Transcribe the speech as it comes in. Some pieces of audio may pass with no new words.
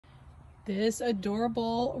This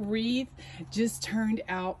adorable wreath just turned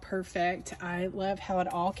out perfect. I love how it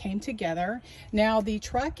all came together. Now the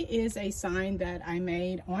truck is a sign that I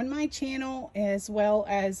made on my channel as well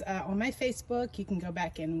as on my Facebook. You can go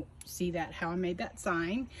back and see that how I made that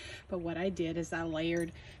sign. But what I did is I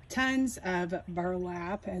layered tons of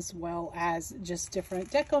burlap as well as just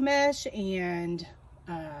different deco mesh and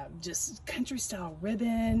just country style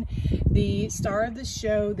ribbon. The star of the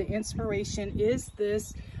show, the inspiration is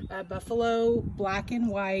this buffalo black and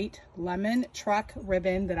white lemon truck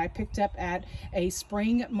ribbon that I picked up at a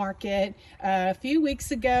spring market a few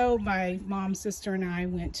weeks ago. My mom, sister, and I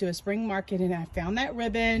went to a spring market and I found that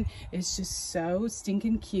ribbon. It's just so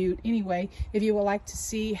stinking cute. Anyway, if you would like to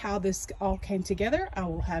see how this all came together, I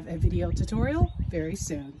will have a video tutorial very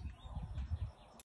soon.